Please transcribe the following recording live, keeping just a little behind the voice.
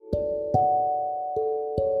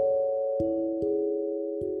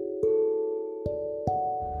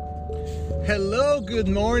Hello, good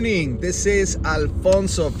morning. This is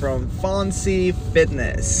Alfonso from Fonzie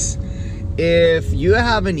Fitness. If you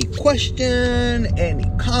have any question, any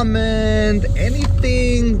comment,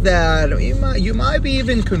 anything that you might be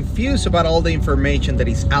even confused about all the information that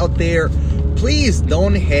is out there, please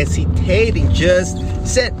don't hesitate and just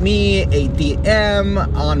send me a DM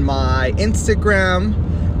on my Instagram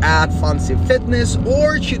at Fonzie Fitness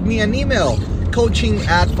or shoot me an email,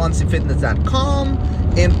 coaching@fonziefitness.com.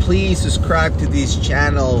 And please subscribe to this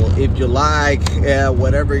channel if you like.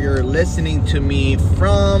 Whatever you're listening to me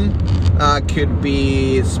from, could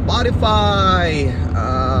be Spotify,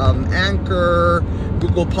 Anchor,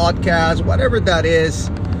 Google Podcasts, whatever that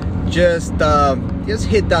is. Just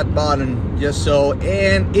hit that button,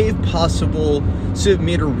 and if possible,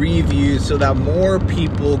 submit a review so that more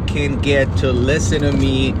people can get to listen to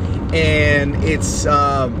me, and it's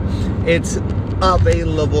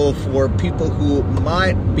available for people who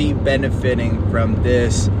might be benefiting from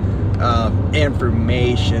this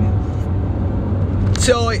information.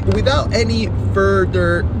 So without any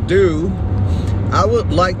further ado, I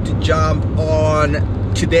would like to jump on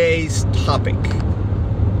today's topic.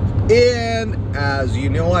 And as you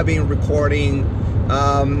know, I've been recording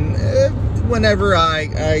whenever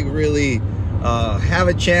I really have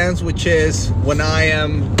a chance, which is when I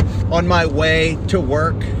am on my way to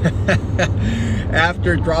work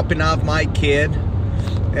after dropping off my kid.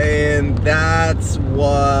 And that's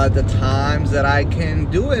what the times that I can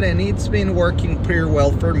do it, and it's been working pretty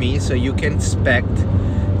well for me. So you can expect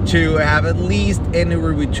to have at least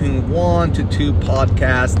anywhere between 1 to 2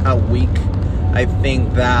 podcasts a week. I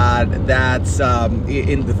think that's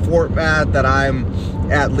in the format that I'm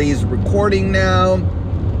at least recording now.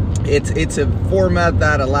 It's a format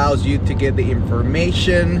that allows you to get the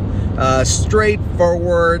information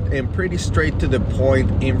straightforward and pretty straight to the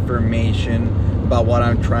point information about what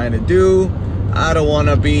I'm trying to do. I don't want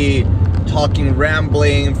to be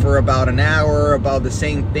rambling for about an hour about the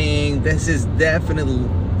same thing. This is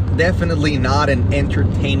definitely not an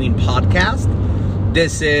entertaining podcast.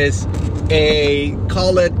 This is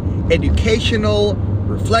call it educational,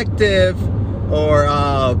 reflective, or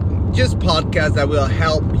just podcast that will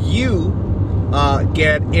help you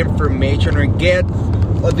get information or get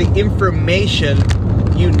the information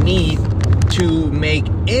you need to make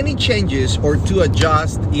any changes or to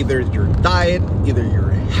adjust either your diet, either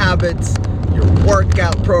your habits, your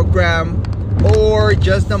workout program, or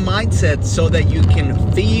just a mindset so that you can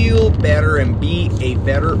feel better and be a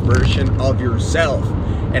better version of yourself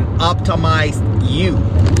and optimize you.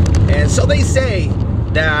 And so they say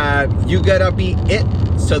that you gotta be it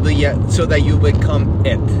so that you become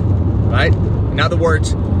it, right? In other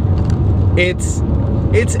words, it's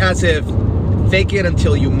as if fake it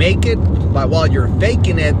until you make it, but while you're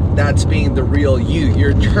faking it, that's being the real you.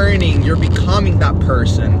 You're becoming that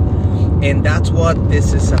person, and that's what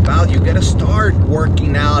this is about. You gotta start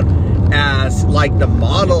working out as like the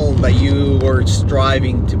model that you were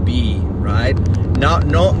striving to be, right? Not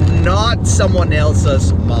someone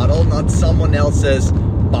else's model, not someone else's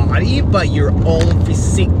body, but your own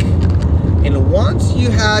physique. And once you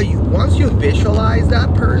visualize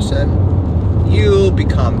that person, you'll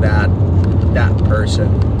become that person.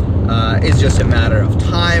 It's just a matter of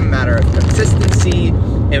time, matter of consistency,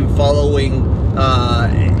 and following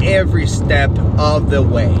every step of the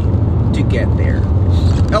way to get there.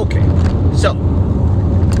 Okay, so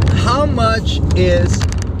how much is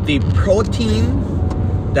the protein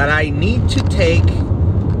that I need to take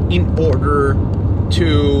in order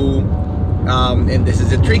to, and this is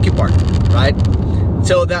the tricky part, right?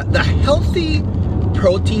 So that the healthy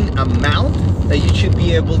protein amount that you should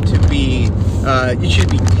be able to be, you should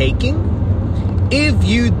be taking if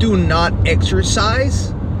you do not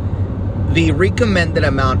exercise, the recommended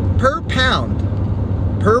amount per pound,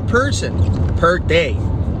 per person, per day,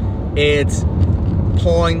 it's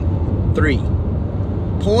 0.3.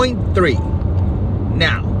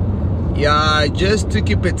 Now, yeah, just to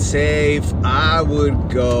keep it safe, I would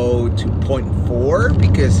go to 0.4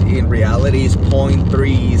 because in reality it's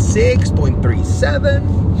 0.36, 0.37.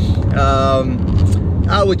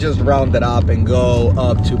 I would just round it up and go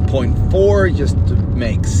up to 0.4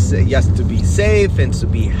 just to be safe and to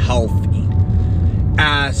be healthy.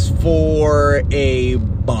 As for a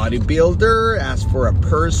bodybuilder, as for a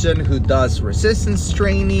person who does resistance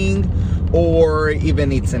training, or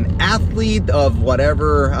even it's an athlete of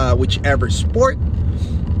whichever sport,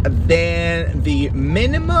 then the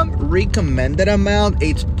minimum recommended amount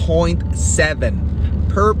is 0.7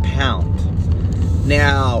 per pound.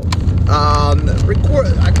 Now,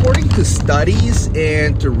 according to studies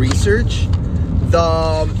and to research,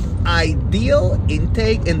 the ideal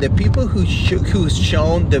intake and the people who's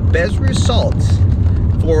shown the best results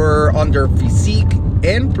on their physique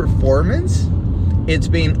and performance, it's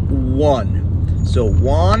been 1. So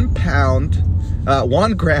 1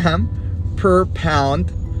 gram per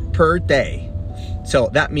pound per day. So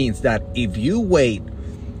that means that if you weigh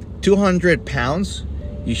 200 pounds,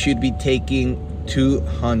 you should be taking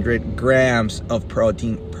 200 grams of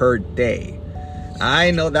protein per day.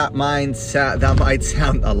 I know that might sound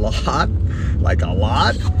a lot, like a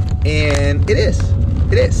lot, and it is.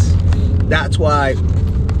 That's why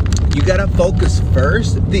you gotta focus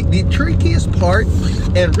first. The trickiest part,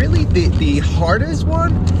 and really the hardest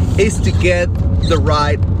one, is to get the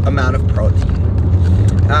right amount of protein.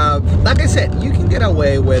 Like I said, you can get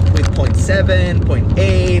away with 0.7,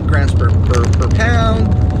 0.8 grams per pound,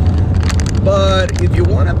 but if you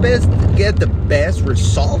want to get the best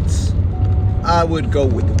results, I would go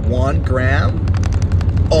with 1 gram.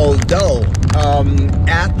 Although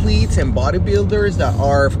athletes and bodybuilders that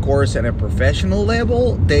are, of course, at a professional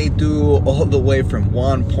level, they do all the way from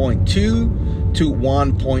 1.2 to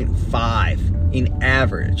 1.5 in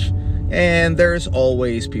average. And there's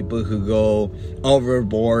always people who go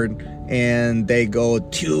overboard and they go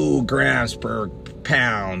 2 grams per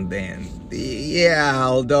pound. And yeah,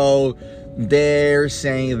 although they're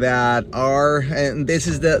saying that and this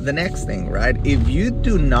is the next thing, right? If you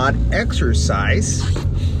do not exercise,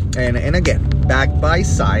 and again, backed by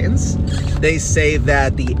science, they say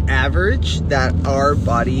that the average that our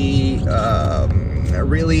body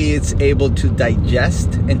really is able to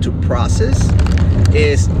digest and to process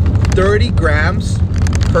is 30 grams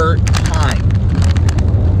per time.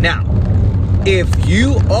 Now, if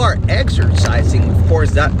you are exercising, of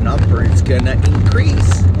course, that number is gonna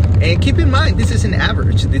increase. And keep in mind, this is an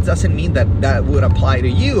average. This doesn't mean that would apply to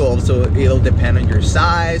you. Also, it'll depend on your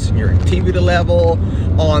size, on your activity level,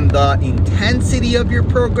 on the intensity of your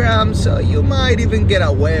program. So you might even get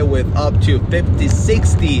away with up to 50,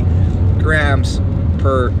 60 grams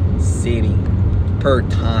per sitting, per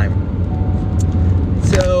time.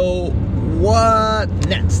 So what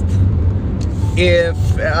next? If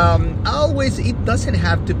it doesn't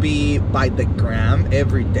have to be by the gram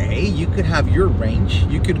every day. You could have your range.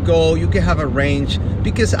 You could have a range,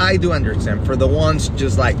 because I do understand for the ones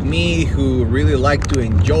just like me who really like to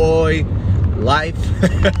enjoy life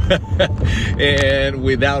and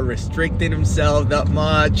without restricting himself that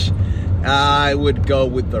much, I would go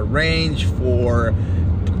with the range for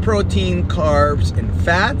protein, carbs, and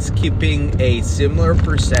fats, keeping a similar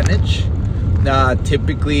percentage.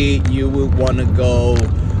 Typically you would want to go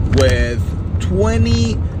with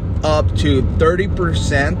 20 up to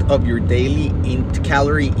 30% of your daily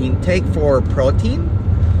calorie intake for protein.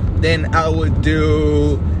 Then I would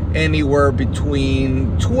do anywhere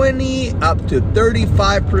between 20 up to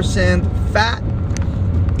 35% fat,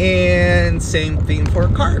 and same thing for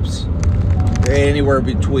carbs, anywhere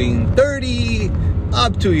between 30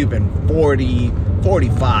 up to even 40,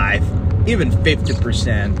 45, even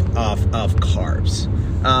 50% of carbs.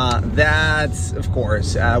 That's, of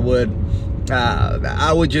course, I would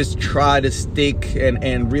just try to stick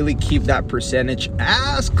and really keep that percentage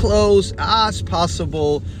as close as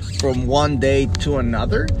possible from one day to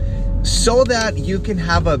another, so that you can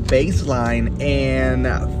have a baseline and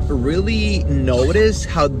really notice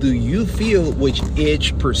how do you feel with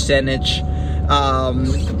each percentage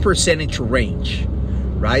range,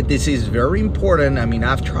 right? This is very important. I mean,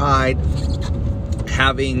 I've tried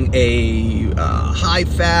having a high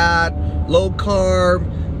fat, low carb,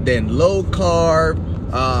 then low carb,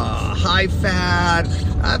 high fat.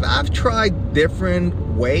 I've tried different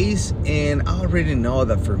ways, and I already know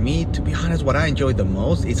that for me, to be honest, what I enjoy the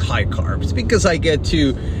most is high carbs, because I get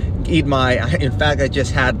to eat in fact, I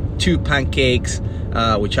just had 2 pancakes,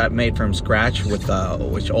 which I made from scratch with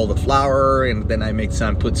all the flour, and then I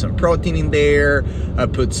put some protein in there. I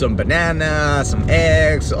put some banana, some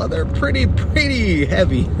eggs. So they're pretty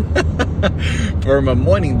heavy for my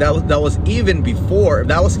morning. That was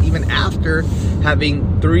even after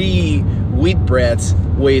having 3 wheat breads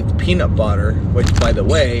with peanut butter, which, by the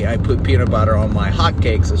way, I put peanut butter on my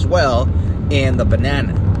hotcakes as well, and the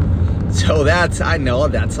banana. So I know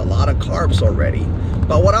that's a lot of carbs already.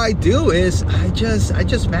 But what I do is I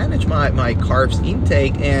just manage my carbs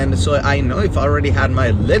intake, and so I know if I already had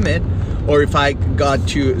my limit, or if I got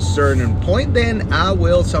to a certain point, then I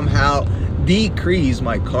will somehow decrease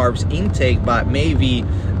my carbs intake. But maybe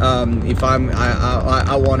if I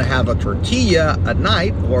want to have a tortilla at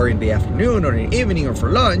night, or in the afternoon, or in the evening, or for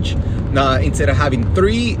lunch, instead of having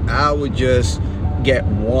 3, I would just get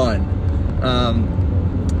 1.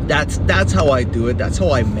 That's how I do it. That's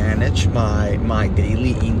how I manage my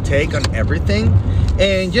daily intake on everything.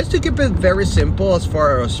 And just to keep it very simple as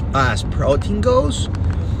far as protein goes,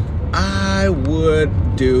 I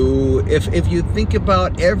would do, if you think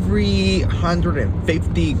about every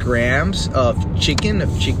 150 grams of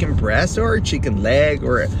chicken breast or chicken leg,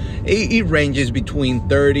 or it ranges between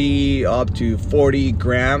 30 up to 40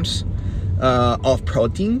 grams of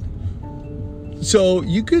protein. So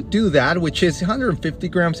you could do that, which is 150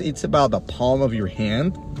 grams. It's about the palm of your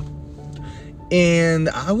hand. And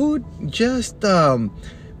I would just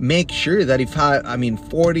make sure that if I mean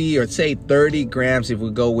 40 or say 30 grams, if we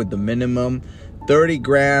go with the minimum, 30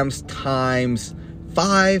 grams times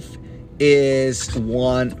 5 is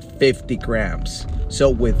 150 grams. So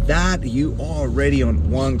with that, you are already on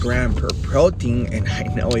 1 gram per protein. And I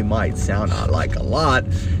know it might sound like a lot.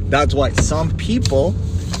 That's why some people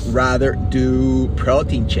rather do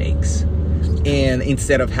protein shakes. And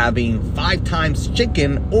instead of having 5 times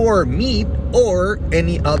chicken or meat or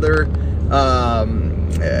any other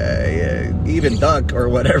even duck or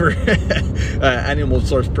whatever animal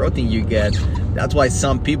source protein you get, that's why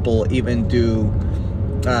some people even do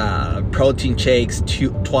protein shakes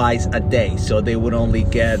twice a day. So they would only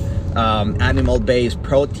get animal-based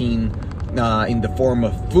protein in the form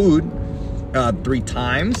of food 3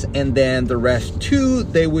 times, and then the rest 2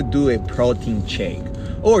 they would do a protein shake.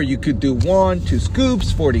 Or you could do 1-2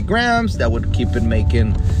 scoops, 40 grams. That would even make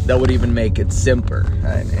it simpler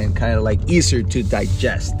and kind of like easier to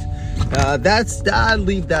digest. I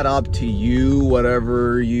leave that up to you.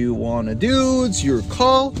 Whatever you want to do, it's your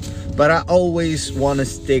call. But I always want to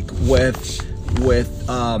stick with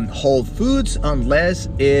whole foods unless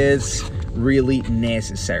it's really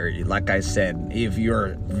necessary. Like I said, if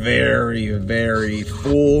you're very, very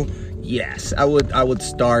full, yes, I would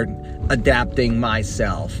start adapting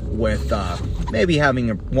myself with maybe having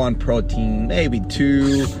 1 protein, maybe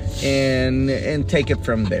 2, and take it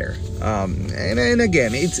from there. And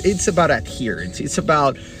again, it's about adherence. It's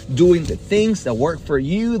about doing the things that work for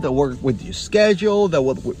you, that work with your schedule, that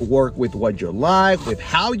would work with what you like, with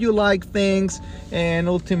how you like things, and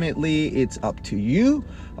ultimately it's up to you.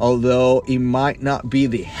 Although it might not be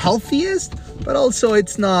the healthiest, but also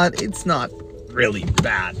it's not really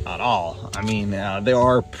bad at all. I mean, there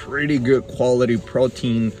are pretty good quality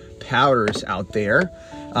protein powders out there,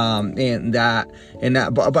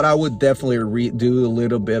 but I would definitely do a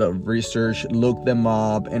little bit of research, look them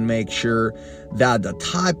up, and make sure that the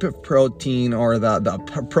type of protein or the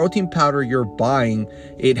protein powder you're buying,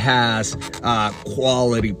 it has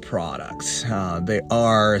quality products. There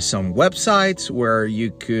are some websites where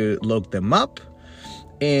you could look them up.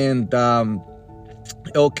 And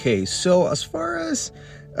okay, so as far as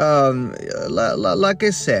like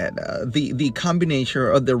I said, the combination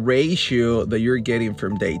or the ratio that you're getting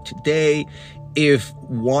from day to day, if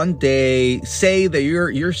one day, say that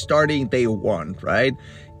you're starting day 1, right,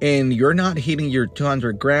 and you're not hitting your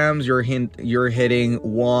 200 grams, you're hitting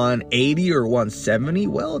 180 or 170,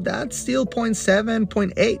 well, that's still 0.7,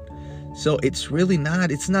 0.8. So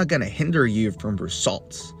it's not gonna hinder you from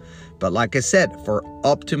results. But like I said, for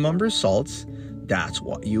optimum results, that's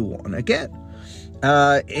what you want to get.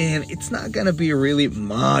 And it's not going to be really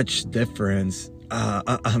much difference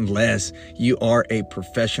unless you are a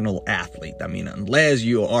professional athlete. I mean, unless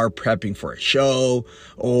you are prepping for a show,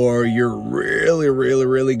 or you're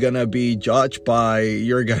really gonna be judged by,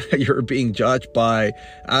 you're being judged by,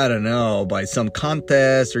 I don't know, by some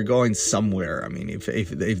contest or going somewhere. I mean,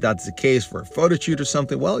 if that's the case for a photo shoot or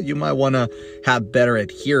something, well, you might want to have better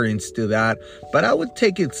adherence to that. But I would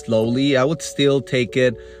take it slowly. I would still take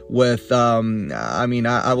it with,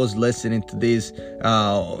 I was listening to this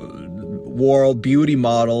world beauty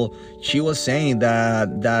model. She was saying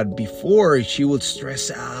that before she would stress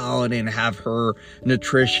out and have her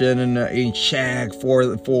nutrition in check for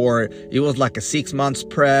it was like a 6 months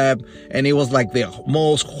prep, and it was like the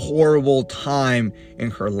most horrible time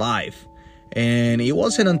in her life. And it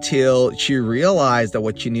wasn't until she realized that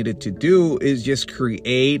what she needed to do is just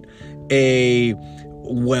create a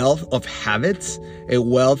wealth of habits, a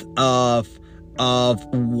wealth of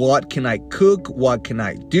what can I cook, what can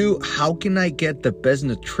I do, how can I get the best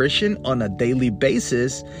nutrition on a daily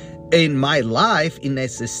basis in my life in a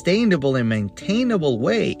sustainable and maintainable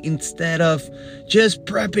way, instead of just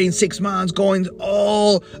prepping 6 months, going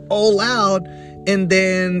all out, and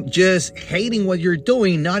then just hating what you're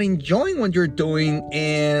doing, not enjoying what you're doing.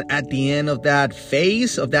 And at the end of that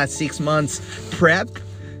phase of that 6 months prep,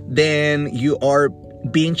 then you are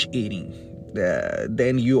binge eating.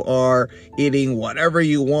 Then you are eating whatever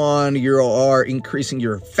you want. You are increasing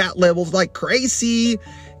your fat levels like crazy,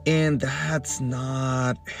 And that's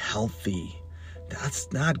not healthy.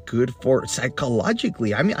 That's not good for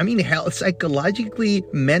psychologically. I mean, health, psychologically,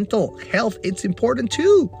 mental health, it's important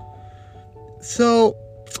too. So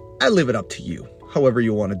I leave it up to you, however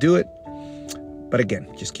you want to do it. But again,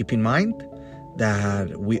 just keep in mind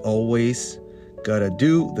that we always gotta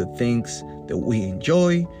do the things that we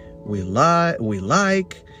enjoy, we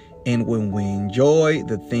like, and when we enjoy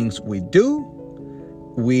the things we do,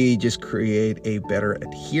 we just create a better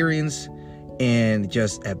adherence and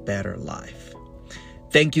just a better life.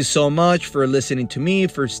 Thank you so much for listening to me,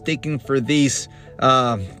 for sticking for these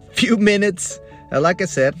few minutes. Like I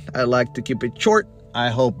said, I like to keep it short. I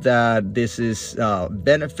hope that this is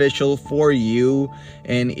beneficial for you.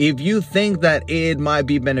 And if you think that it might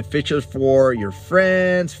be beneficial for your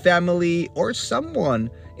friends, family, or someone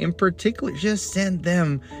in particular, just send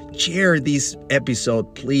them, share this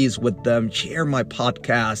episode, please, with them. Share my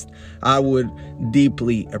podcast. I would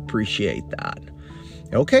deeply appreciate that.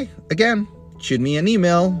 Okay, again, shoot me an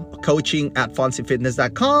email,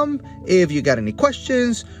 coaching@FonzieFitness.com if you got any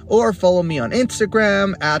questions, or follow me on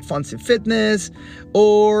Instagram @FonzieFitness,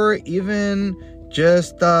 or even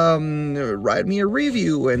just write me a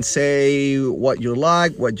review and say what you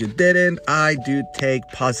liked, what you didn't. I do take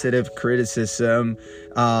positive criticism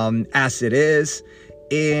as it is,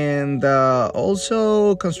 and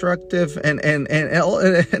also constructive and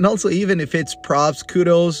also even if it's props,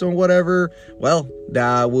 kudos, or whatever, well,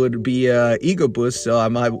 that would be a ego boost, so I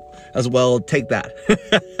might as well take that.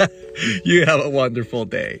 You have a wonderful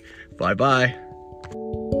day. Bye bye.